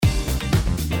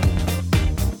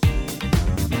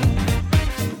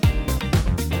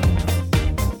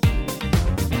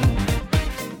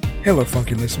Hello,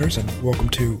 funky listeners, and welcome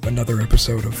to another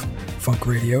episode of Funk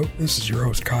Radio. This is your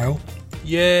host, Kyle.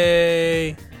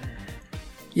 Yay!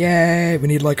 Yay! We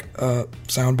need like a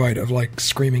soundbite of like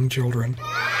screaming children.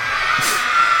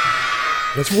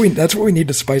 That's what we need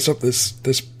to spice up this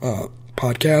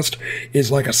podcast. Is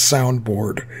like a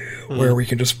soundboard where we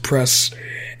can just press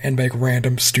and make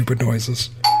random stupid noises.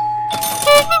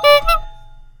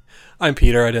 I'm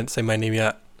Peter. I didn't say my name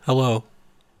yet. Hello.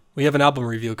 We have an album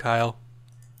review, Kyle.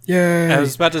 Yay! I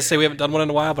was about to say we haven't done one in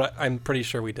a while, but I'm pretty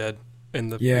sure we did in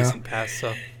the recent past.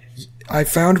 So I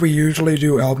found we usually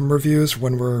do album reviews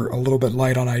when we're a little bit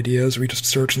light on ideas. We just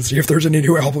search and see if there's any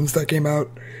new albums that came out.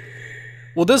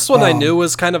 Well, this one I knew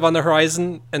was kind of on the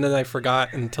horizon, and then I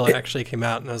forgot until it actually came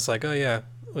out, and I was like, oh yeah.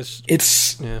 I was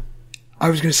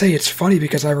going to say, it's funny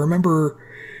because I remember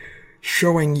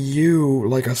showing you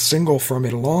like a single from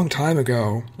it a long time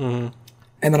ago,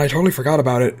 and then I totally forgot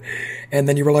about it, and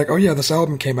then you were like, oh yeah, this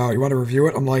album came out, you want to review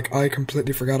it? I'm like, I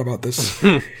completely forgot about this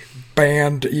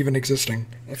band even existing.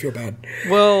 I feel bad.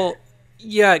 Well,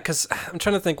 yeah, because I'm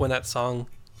trying to think when that song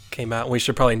came out. We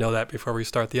should probably know that before we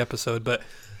start the episode, but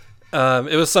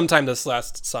it was sometime this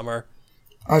last summer.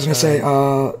 I was going to say,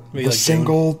 the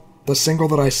single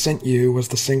that I sent you was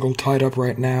the single Tied Up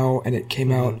Right Now, and it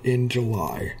came out in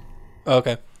July.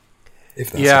 Okay. If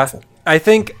that's helpful. I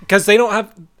think, because they don't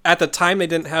have, at the time, they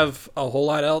didn't have a whole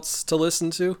lot else to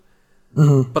listen to.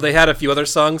 But they had a few other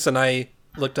songs, and I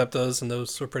looked up those, and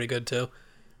those were pretty good, too.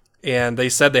 And they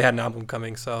said they had an album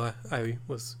coming, so I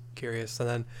was curious. And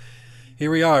then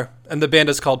here we are. And the band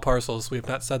is called Parcels. We have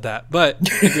not said that. But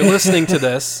if you're listening to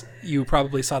this, you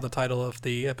probably saw the title of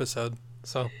the episode.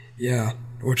 So yeah,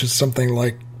 which is something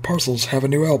like Parcels have a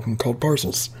new album called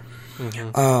Parcels.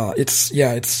 It's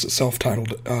a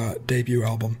self-titled debut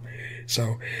album.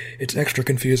 So it's extra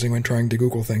confusing when trying to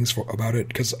Google things about it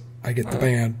because I get the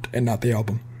band and not the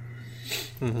album.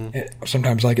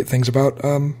 Sometimes I get things about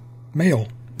mail,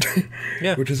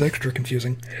 which is extra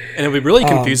confusing. And it would be really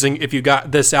confusing if you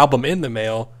got this album in the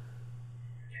mail.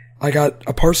 I got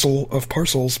a parcel of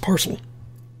parcels parcel.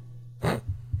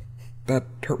 That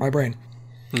hurt my brain.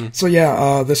 So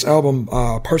yeah, this album,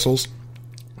 Parcels,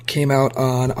 came out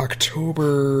on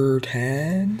October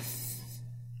 10th?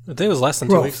 I think it was less than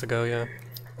 2 weeks ago, yeah.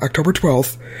 October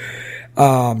 12th.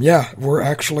 We're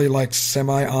actually like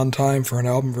semi on time for an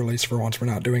album release for once. We're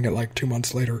not doing it like 2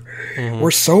 months later.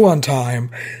 We're so on time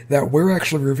that we're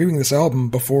actually reviewing this album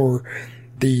before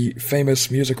the famous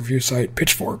music review site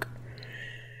Pitchfork.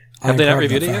 Have they not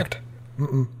reviewed it yet?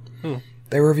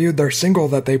 They reviewed their single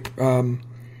that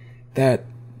that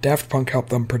Daft Punk helped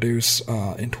them produce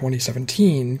in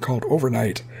 2017 called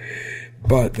Overnight,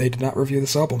 but they did not review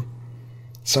this album.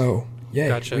 So, yay,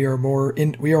 gotcha. we are more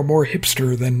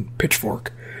hipster than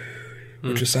Pitchfork,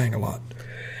 which is saying a lot.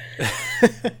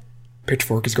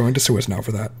 Pitchfork is going to sue us now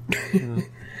for that.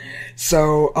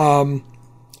 So,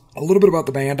 a little bit about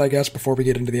the band, I guess, before we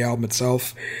get into the album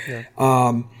itself.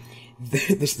 Yeah.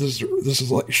 This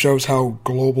is like shows how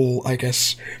global, I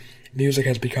guess, music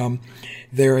has become.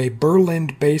 They're a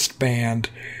Berlin-based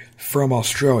band from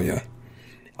Australia.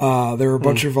 They're a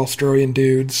bunch of Australian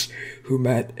dudes who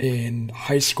met in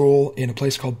high school in a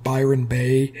place called Byron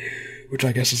Bay, which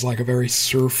I guess is like a very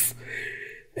surf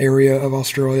area of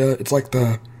Australia. It's like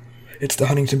the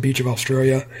Huntington Beach of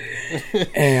Australia.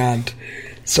 And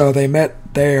so they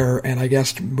met there and I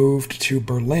guess moved to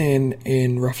Berlin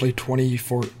in roughly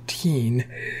 2014.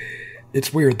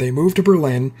 It's weird. They moved to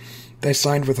Berlin. They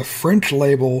signed with a French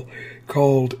label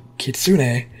called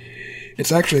Kitsune.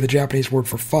 It's actually the Japanese word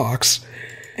for fox.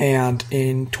 And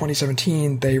in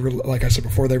 2017, like I said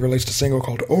before, they released a single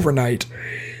called Overnight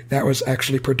that was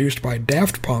actually produced by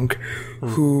Daft Punk,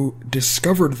 who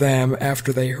discovered them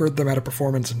after they heard them at a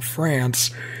performance in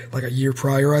France, like a year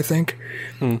prior, I think.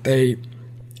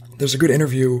 There's a good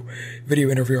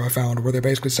video interview I found, where they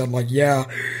basically said, like, yeah,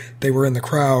 they were in the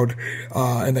crowd,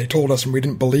 and they told us, and we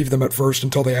didn't believe them at first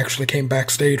until they actually came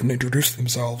backstage and introduced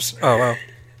themselves. Oh, wow.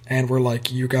 And we're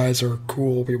like, you guys are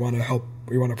cool, we want to help,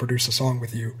 we want to produce a song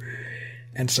with you.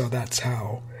 And so that's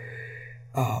how,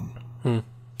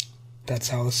 that's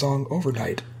how the song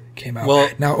Overnight came out. Well,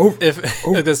 now,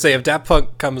 if Daft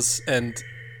Punk comes and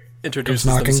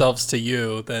introduces themselves to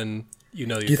you, then you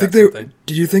know you've got something.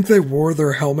 Do you think they wore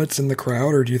their helmets in the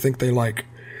crowd, or do you think they, like...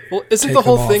 Well, isn't the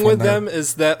whole thing with them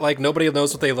is that, like, nobody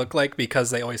knows what they look like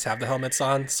because they always have the helmets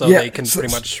on, so they can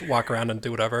pretty much walk around and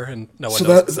do whatever, and no one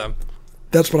knows it's them.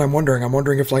 That's what I'm wondering. I'm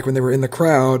wondering if, like, when they were in the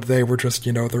crowd, they were just,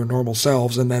 you know, their normal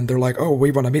selves, and then they're like, oh, we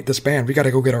want to meet this band. We got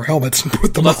to go get our helmets and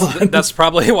put them on. That's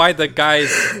probably why the guys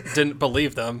didn't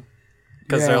believe them.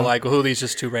 Because they're like, who are these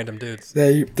just two random dudes?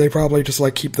 They probably just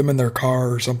like keep them in their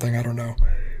car or something. I don't know.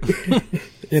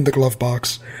 In the glove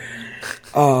box.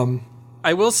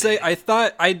 I will say, I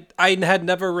thought I had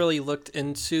never really looked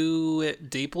into it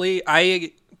deeply.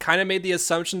 I kind of made the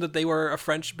assumption that they were a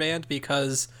French band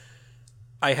because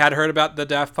I had heard about the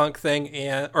Daft Punk thing,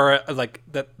 or like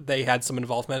that they had some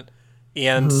involvement,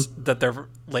 and that their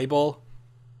label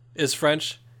is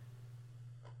French.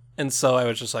 And so I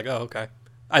was just like, oh, okay.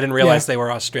 I didn't realize they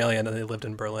were Australian and they lived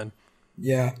in Berlin.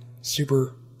 Yeah,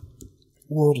 super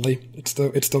worldly. It's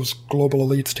those global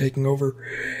elites taking over.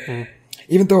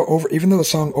 Even though the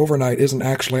song "Overnight" isn't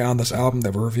actually on this album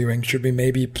that we're reviewing, should we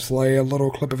maybe play a little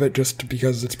clip of it just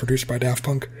because it's produced by Daft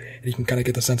Punk and you can kind of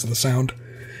get the sense of the sound?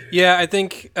 Yeah, I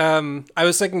think I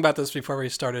was thinking about this before we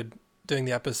started doing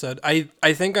the episode. I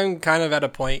think I'm kind of at a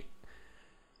point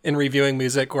in reviewing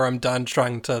music where I'm done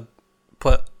trying to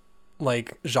put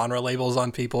like genre labels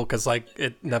on people because like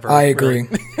it never. I agree.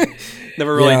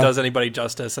 Never really does anybody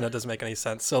justice, and it doesn't make any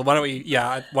sense. So why don't we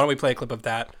play a clip of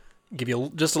that? Give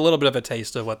you just a little bit of a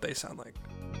taste of what they sound like.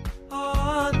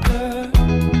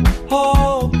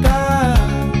 Hold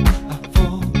down, a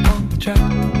full on the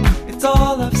track. It's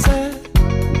all I've said,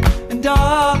 and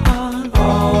on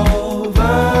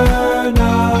overnight.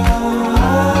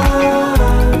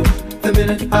 The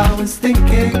minute I was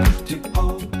thinking to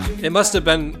hold you. They must have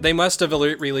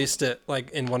released it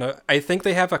like in one of. I think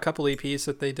they have a couple EPs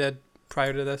that they did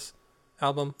prior to this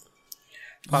album.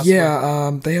 Possibly.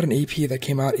 Yeah, they had an EP that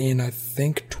came out in, I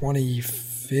think,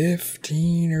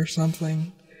 2015 or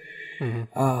something.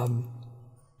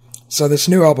 So this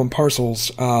new album,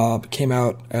 Parcels, came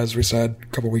out, as we said, a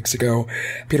couple weeks ago.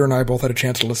 Peter and I both had a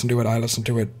chance to listen to it. I listened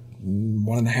to it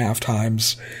 1.5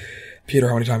 times. Peter,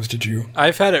 how many times did you?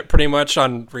 I've had it pretty much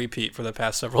on repeat for the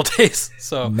past several days.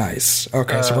 So nice.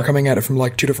 Okay, so we're coming at it from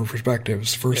like two different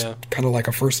perspectives. First, kind of like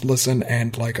a first listen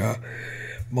and like a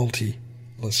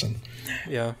multi-listen.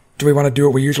 Yeah. Do we want to do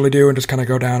what we usually do and just kind of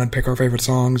go down and pick our favorite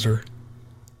songs, or?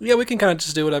 Yeah, we can kind of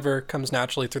just do whatever comes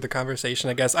naturally through the conversation,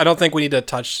 I guess. I don't think we need to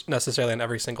touch necessarily on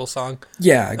every single song.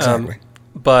 Yeah, exactly.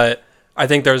 But I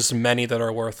think there's many that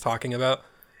are worth talking about.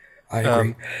 I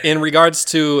agree. In regards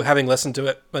to having listened to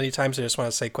it many times, I just want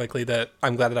to say quickly that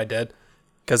I'm glad that I did.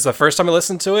 Because the first time I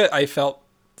listened to it, I felt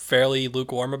fairly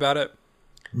lukewarm about it.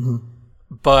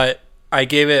 But I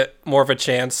gave it more of a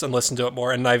chance and listened to it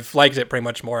more, and I've liked it pretty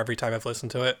much more every time I've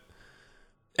listened to it.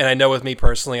 And I know with me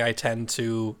personally, I tend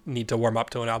to need to warm up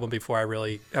to an album before I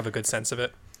really have a good sense of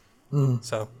it.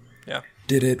 So, yeah.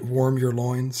 Did it warm your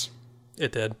loins?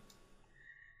 It did.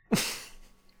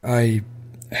 I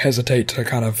hesitate to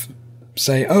kind of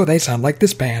say, oh, they sound like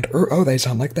this band, or oh, they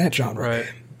sound like that genre. Right.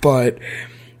 But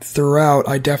throughout,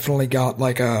 I definitely got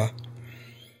like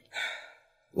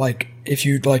if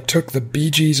you like took the Bee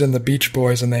Gees and the Beach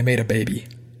Boys and they made a baby.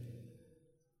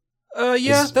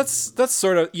 Yeah, that's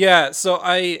sort of, yeah. So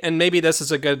and maybe this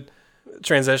is a good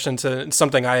transition to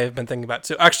something I have been thinking about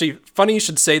too. Actually, funny you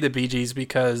should say the Bee Gees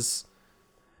because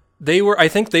I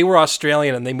think they were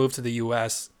Australian and they moved to the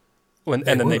US and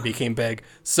then they became big.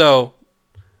 So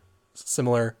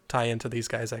similar tie into these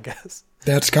guys, I guess.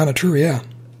 That's kind of true, yeah.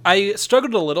 I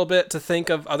struggled a little bit to think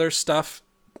of other stuff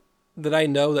that I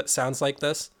know that sounds like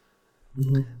this.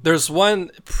 There's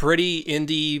one pretty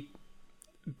indie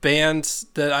band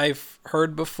that I've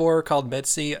heard before called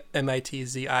Mitzi,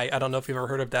 Mitzi. I don't know if you've ever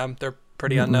heard of them. They're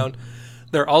pretty unknown.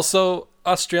 They're also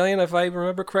Australian, if I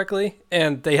remember correctly,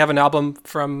 and they have an album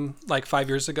from like 5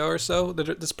 years ago or so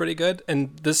that's pretty good.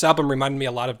 And this album reminded me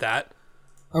a lot of that.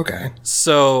 Okay.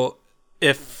 So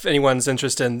if anyone's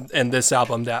interested in this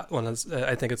album, that one is,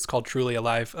 I think it's called Truly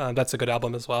Alive. That's a good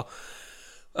album as well.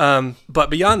 But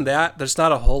beyond that, there's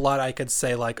not a whole lot I could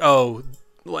say like, oh,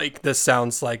 like this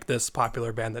sounds like this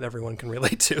popular band that everyone can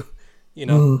relate to, you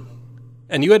know?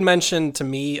 And you had mentioned to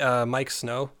me, Mike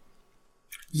Snow.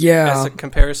 Yeah. As a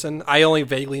comparison. I only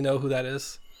vaguely know who that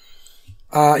is.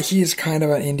 He's kind of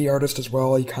an indie artist as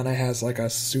well. He kind of has like a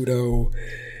pseudo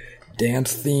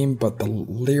dance theme, but the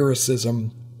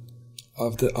lyricism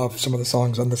of some of the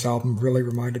songs on this album really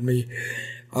reminded me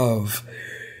of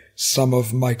some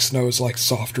of Mike Snow's like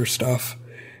softer stuff.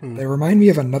 They remind me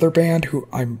of another band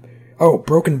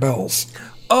Broken Bells.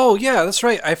 Oh yeah, that's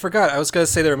right. I forgot. I was gonna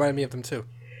say they reminded me of them too.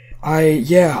 I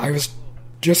was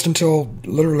just until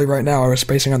literally right now I was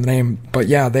spacing on the name, but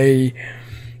yeah, they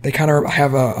kind of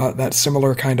have that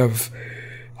similar kind of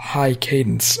high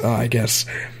cadence, I guess,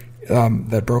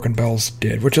 that Broken Bells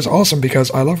did, which is awesome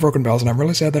because I love Broken Bells and I'm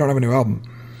really sad they don't have a new album.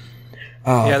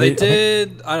 Yeah, they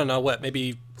did. I don't know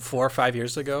maybe 4 or 5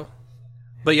 years ago.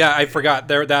 But yeah, I forgot.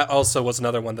 That also was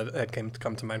another one that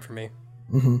come to mind for me.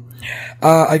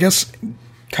 I guess,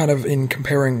 kind of in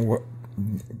comparing what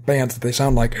bands that they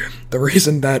sound like, the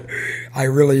reason that I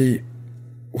really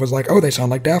was like, oh, they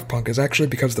sound like Daft Punk, is actually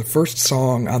because the first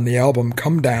song on the album,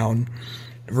 Come Down,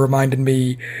 reminded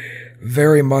me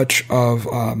very much of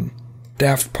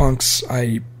Daft Punk's,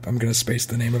 I'm going to space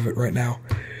the name of it right now,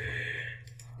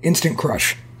 Instant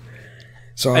Crush.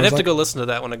 So I'd have to go listen to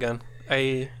that one again.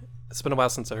 It's been a while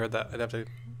since I heard that. I'd have to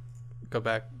go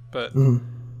back, but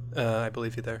I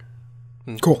believe you there.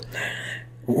 Cool.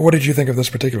 What did you think of this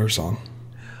particular song?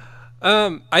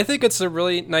 I think it's a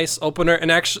really nice opener,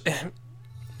 and actually,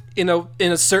 in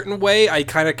a certain way, I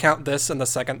kind of count this and the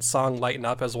second song, Lighten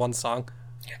Up, as one song.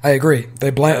 I agree. They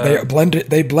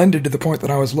blended to the point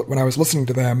that when I was listening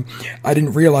to them, I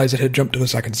didn't realize it had jumped to the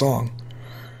second song.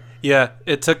 Yeah,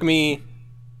 it took me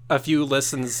a few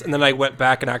listens, and then I went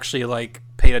back and actually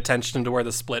paid attention to where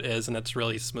the split is, and it's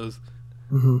really smooth.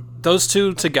 Those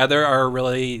two together are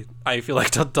really, I feel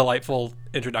like, a delightful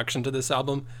introduction to this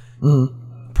album.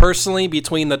 Personally,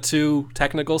 between the two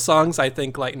technical songs, I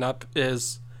think Lighten Up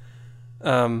is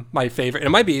my favorite. It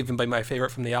might be even my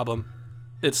favorite from the album.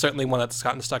 It's certainly one that's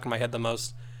gotten stuck in my head the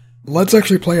most. Let's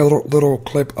actually play a little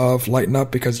clip of Lighten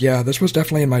Up, because this was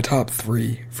definitely in my top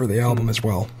 3 for the album as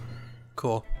well.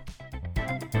 Cool.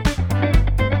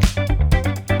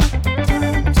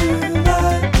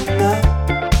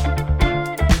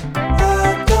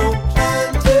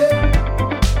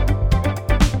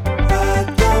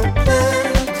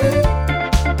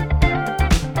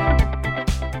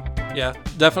 Yeah,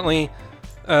 definitely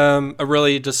a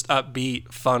really just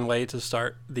upbeat, fun way to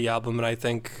start the album. And I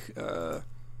think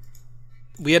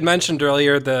we had mentioned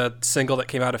earlier the single that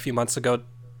came out a few months ago,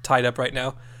 Tied Up Right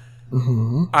Now.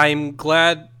 I'm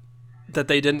glad that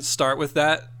they didn't start with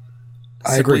that.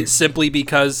 I agree. Simply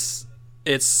because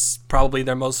it's probably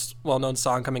their most well-known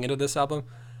song coming into this album.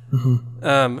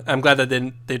 I'm glad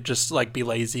that they just be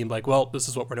lazy and well, this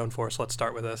is what we're known for, so let's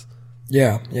start with this.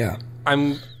 Yeah.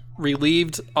 I'm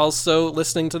relieved also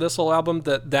listening to this whole album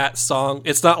that song,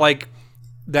 it's not like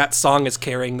that song is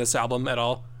carrying this album at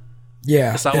all.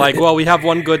 Yeah. It's not well, we have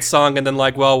one good song and then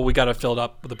well, we got to fill it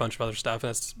up with a bunch of other stuff, and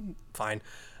that's fine.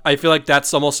 I feel like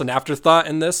that's almost an afterthought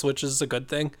in this, which is a good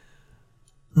thing.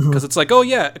 Because it's oh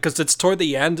yeah, because it's toward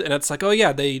the end and it's oh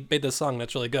yeah, they made this song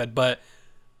that's really good, but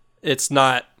it's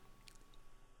not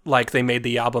like they made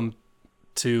the album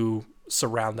to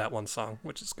surround that one song,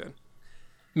 which is good.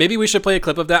 Maybe we should play a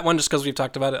clip of that one just because we've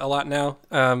talked about it a lot now.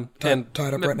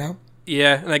 Tied Up Right Now?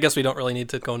 Yeah, and I guess we don't really need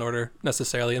to go in order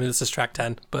necessarily. I mean, this is track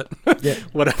 10, but yeah.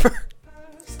 Whatever.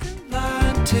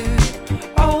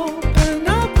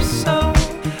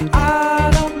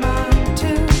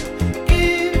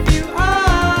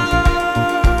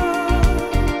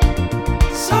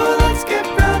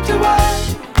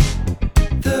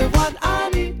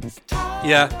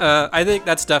 Yeah, I think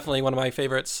that's definitely one of my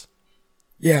favorites.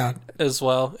 Yeah. As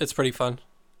well. It's pretty fun.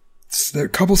 A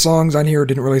couple songs on here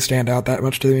didn't really stand out that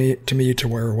much to me to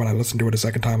where when I listened to it a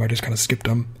second time, I just kind of skipped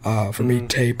them. For me,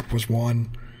 Tape was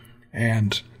one,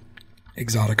 and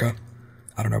Exotica.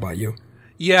 I don't know about you.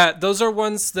 Yeah, those are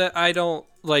ones that I don't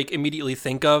immediately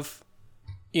think of.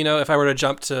 If I were to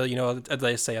jump to,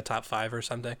 let's say a top 5 or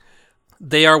something.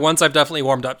 They are ones I've definitely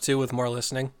warmed up to with more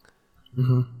listening.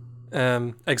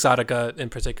 Exotica in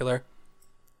particular.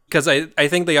 Because I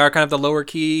think they are kind of the lower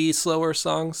key, slower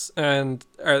songs, and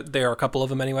there are a couple of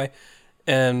them anyway.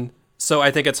 And so I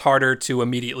think it's harder to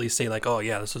immediately say oh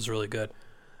yeah, this is really good.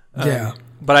 Yeah.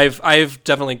 But I've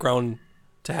definitely grown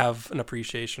to have an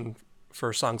appreciation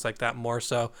for songs like that more.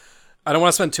 So I don't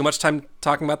want to spend too much time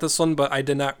talking about this one, but I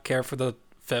did not care for the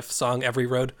 5th song, Every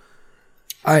Road.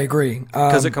 I agree.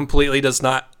 Because it completely does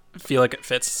not feel like it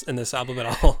fits in this album at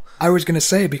all. I was going to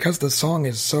say, because the song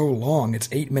is so long, it's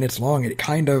 8 minutes long, it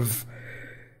kind of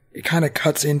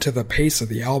cuts into the pace of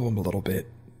the album a little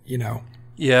bit,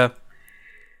 Yeah.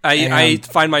 I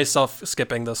find myself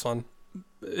skipping this one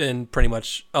in pretty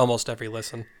much almost every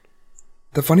listen.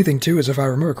 The funny thing, too, is if I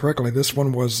remember correctly, this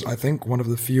one was, I think, one of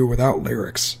the few without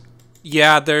lyrics.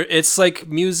 Yeah, it's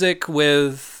music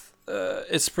with...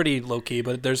 it's pretty low-key,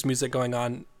 but there's music going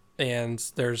on, and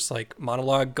there's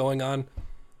monologue going on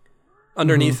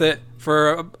underneath it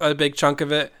for a big chunk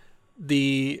of it.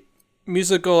 The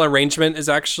musical arrangement is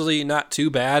actually not too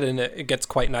bad, and it gets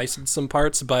quite nice in some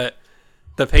parts, but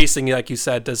the pacing, like you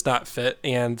said, does not fit.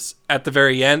 And at the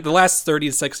very end, the last 30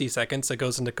 to 60 seconds, it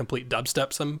goes into complete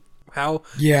dubstep somehow.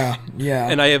 Yeah.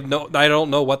 And I don't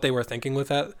know what they were thinking with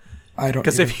that. I don't,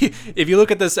 because if you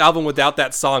look at this album without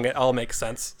that song, it all makes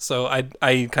sense. So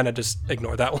I kind of just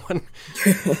ignore that one.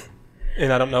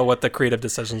 And I don't know what the creative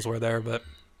decisions were there, but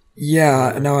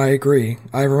Yeah, no, I agree.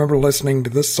 I remember listening to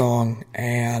this song,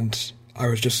 and I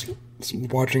was just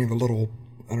watching the little,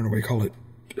 I don't know what you call it,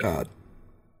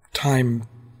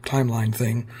 timeline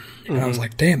thing, and I was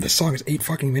like, damn, this song is 8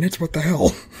 fucking minutes, what the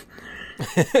hell?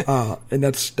 And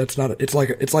that's not, it's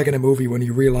like in a movie when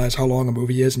you realize how long a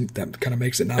movie is, and that kind of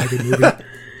makes it not a good movie.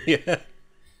 Yeah.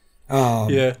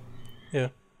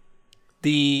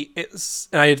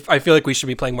 I feel like we should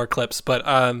be playing more clips, but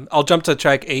I'll jump to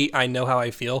track 8, I Know How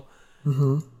I Feel.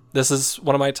 Mm-hmm. This is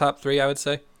one of my top 3, I would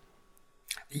say.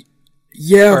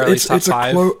 Yeah, it's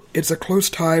a close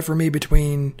tie for me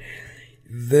between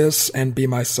this and Be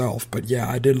Myself, but yeah,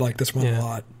 I did like this one a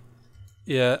lot.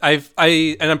 Yeah,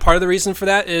 and part of the reason for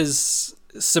that is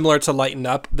similar to Lighten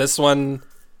Up. This one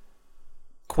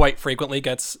quite frequently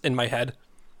gets in my head.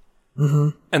 Mm-hmm.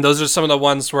 And those are some of the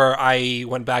ones where I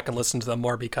went back and listened to them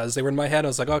more because they were in my head. I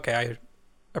was like, okay, I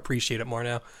appreciate it more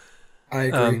now. I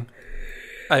agree.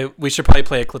 We should probably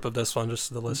play a clip of this one just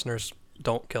so the listeners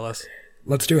don't kill us.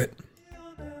 Let's do it.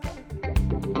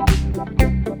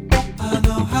 I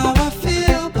know how I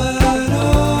feel, but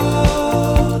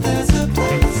oh, there's a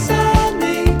place I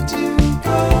need to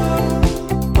go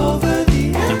over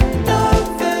the end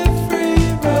of every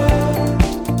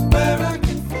road where I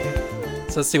can feel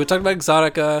it. So let's see, we're talking about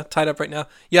Exotica, tied up right now.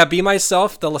 Yeah, Be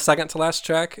Myself, the second to last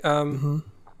track.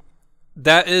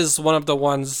 That is one of the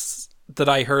ones that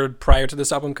I heard prior to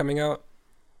this album coming out.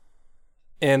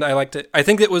 And I liked it. I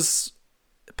think it was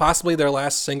possibly their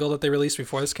last single that they released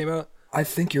before this came out. I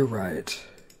think you're right.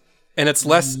 And it's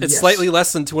slightly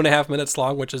less than 2.5 minutes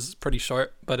long, which is pretty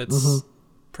short, but it's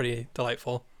pretty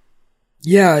delightful.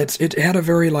 Yeah, it had a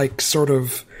very sort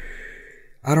of,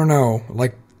 I don't know,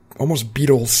 almost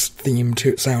Beatles theme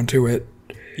sound to it.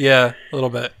 Yeah, a little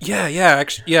bit. Yeah,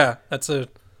 actually, yeah, that's a,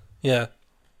 yeah.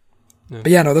 But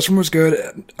yeah, no, this one was good.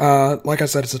 Like I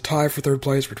said, it's a tie for third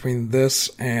place between this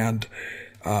and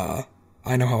I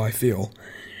Know How I Feel.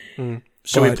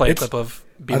 Should we play a clip of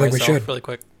Be Myself really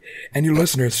quick? And you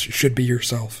listeners should be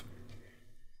yourself.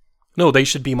 No, they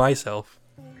should be myself.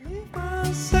 Believe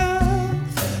myself,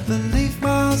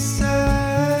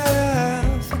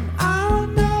 and I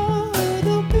know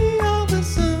it'll be over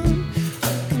soon.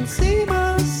 I can see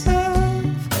myself.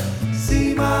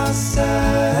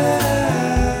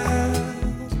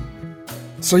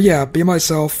 So yeah, Be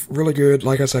Myself, really good.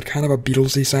 Like I said, kind of a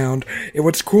Beatlesy sound. And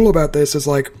what's cool about this is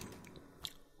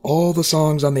all the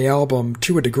songs on the album,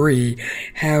 to a degree,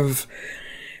 have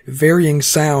varying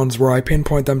sounds where I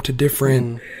pinpoint them to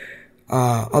different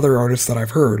other artists that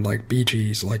I've heard, like Bee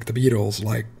Gees, like the Beatles,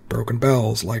 like Broken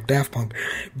Bells, like Daft Punk.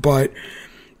 But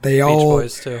they all... Beach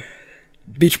Boys, too.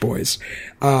 Beach Boys.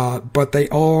 But they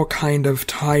all kind of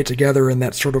tie together in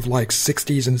that sort of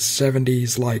 60s and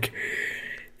 70s,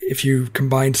 if you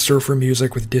combine surfer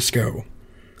music with disco.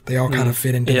 They all kind of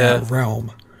fit into that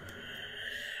realm.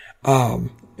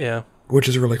 Yeah. Which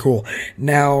is really cool.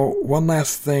 Now, one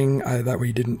last thing that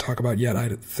we didn't talk about yet, I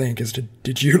think, is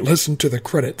did you listen to the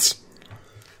credits?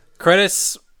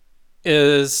 Credits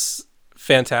is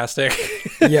fantastic.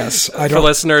 Yes. For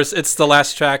listeners, it's the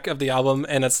last track of the album,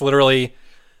 and it's literally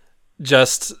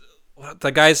just...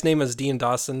 The guy's name is Dean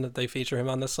Dawson, that they feature him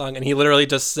on this song, and he literally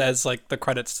just says, the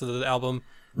credits to the album.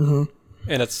 Mm-hmm.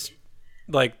 And it's,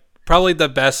 probably the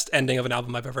best ending of an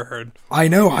album I've ever heard. I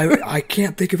know. I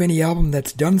can't think of any album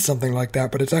that's done something like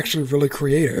that, but it's actually really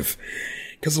creative.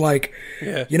 Because, when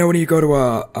you go to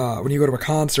a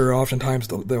concert, oftentimes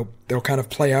they'll kind of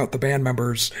play out the band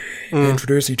members and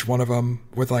introduce each one of them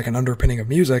with an underpinning of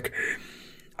music.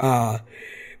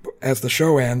 As the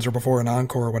show ends or before an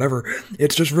encore or whatever.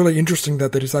 It's just really interesting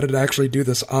that they decided to actually do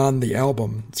this on the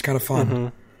album. It's kind of fun. Mm-hmm.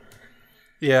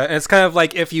 Yeah, and it's kind of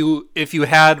like if you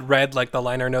had read the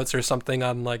liner notes or something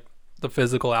on the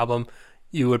physical album,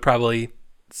 you would probably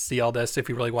see all this if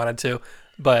you really wanted to.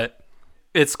 But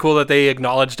it's cool that they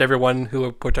acknowledged everyone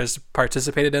who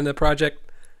participated in the project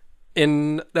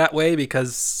in that way,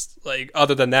 because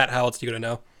other than that, how else are you gonna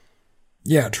know?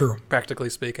 Yeah, true.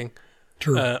 Practically speaking.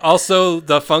 True. Also,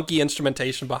 the funky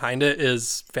instrumentation behind it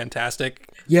is fantastic.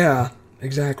 Yeah,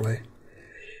 exactly.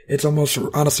 It's almost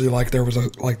honestly there was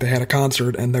they had a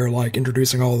concert and they're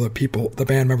introducing all the people, the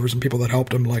band members and people that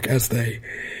helped them as they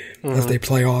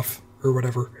play off or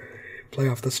whatever, play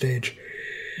off the stage.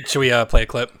 Should we play a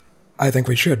clip? I think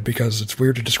we should, because it's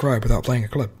weird to describe without playing a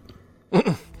clip.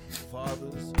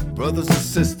 Fathers, brothers and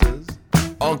sisters,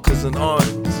 uncles and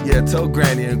aunts. Yeah, tell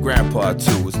Granny and Grandpa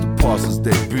too. It's the Parsons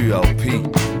debut LP.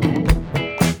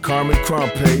 Carmen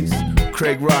Crumpace,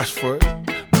 Craig Rochford,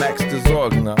 Max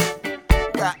Desorgna,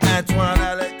 got Antoine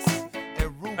Alex.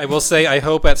 I will say, I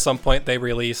hope at some point they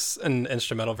release an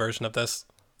instrumental version of this.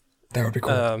 That would be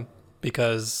cool.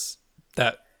 Because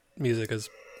that music is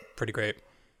pretty great.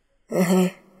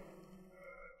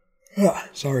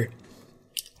 Sorry.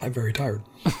 I'm very tired.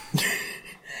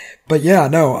 But yeah,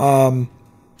 no,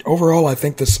 overall I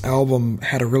think this album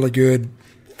had a really good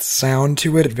sound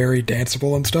to it, very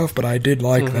danceable and stuff, but I did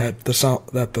like that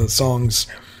the songs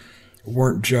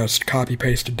weren't just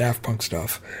copy-pasted Daft Punk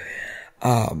stuff.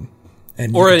 And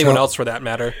or anyone else for that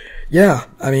matter. Yeah,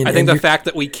 I mean... I think the fact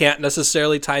that we can't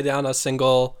necessarily tie down a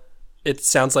single, it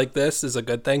sounds like this, is a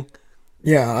good thing.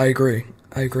 Yeah, I agree.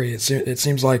 It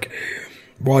seems like,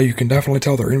 while you can definitely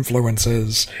tell their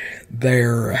influences,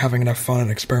 they're having enough fun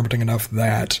and experimenting enough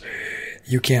that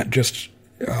you can't just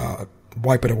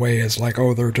wipe it away as like,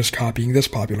 oh, they're just copying this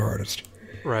popular artist.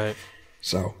 Right.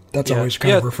 So, that's always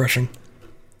kind of refreshing.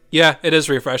 Yeah, it is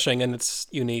refreshing, and it's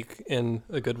unique in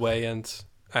a good way, and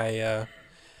I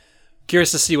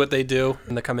curious to see what they do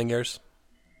in the coming years.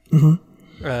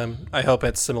 I hope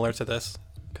it's similar to this,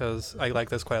 because I like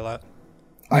this quite a lot.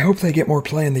 I hope they get more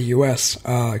play in the U.S.,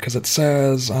 because it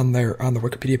says on the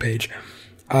Wikipedia page,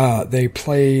 they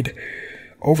played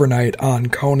overnight on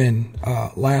Conan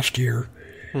last year,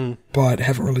 but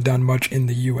haven't really done much in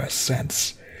the U.S.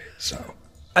 since. So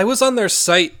I was on their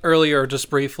site earlier, just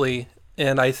briefly,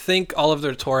 and I think all of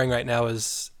their touring right now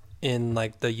is in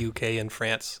like the UK and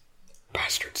France.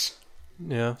 Bastards.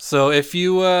 Yeah. So if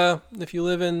you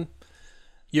live in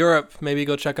Europe, maybe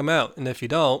go check them out, and if you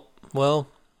don't, well,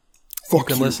 you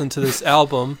can listen to this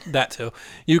album. That too.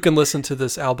 You can listen to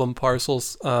this album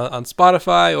Parcels on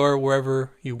Spotify or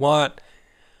wherever you want.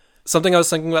 Something I was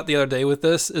thinking about the other day with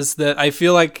this is that I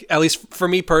feel like, at least for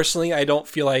me personally, I don't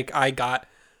feel like I got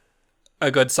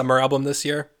a good summer album this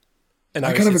year. And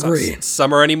I kind of agree. It's not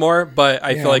summer anymore, but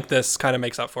I feel like this kind of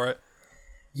makes up for it.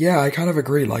 Yeah, I kind of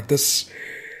agree. Like this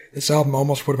album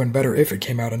almost would have been better if it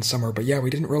came out in summer. But yeah, we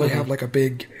didn't really have like a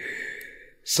big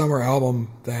summer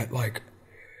album that like.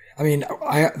 I mean,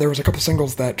 there was a couple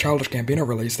singles that Childish Gambino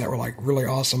released that were like really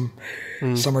awesome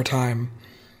summertime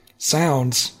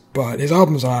sounds, but his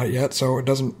album's not out yet, so it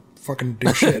doesn't fucking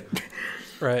do shit.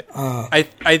 Right. I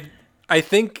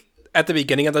think at the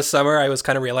beginning of the summer I was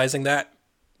kind of realizing that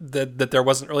there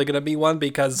wasn't really going to be one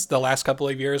because the last couple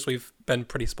of years we've been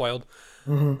pretty spoiled.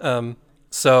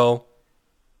 So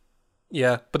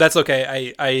yeah, but that's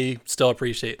okay. I still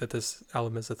appreciate that this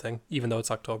album is a thing, even though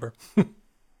it's October.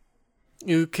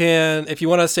 You can, if you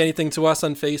want to say anything to us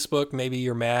on Facebook, maybe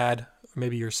you're mad, or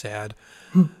maybe you're sad,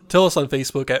 tell us on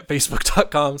Facebook at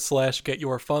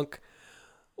facebook.com/getyourfunk.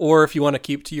 Or if you want to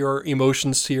keep to your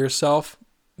emotions to yourself,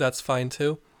 that's fine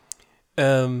too.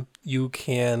 You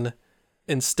can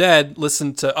instead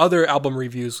listen to other album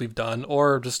reviews we've done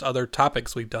or just other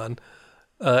topics we've done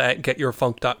at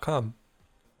getyourfunk.com.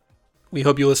 We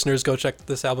hope you listeners go check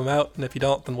this album out, and if you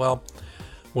don't, then well,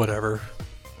 whatever.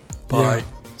 Bye. Yeah.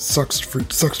 Sucks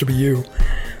to be you.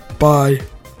 Bye.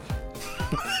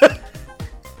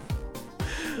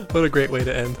 What a great way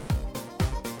to end.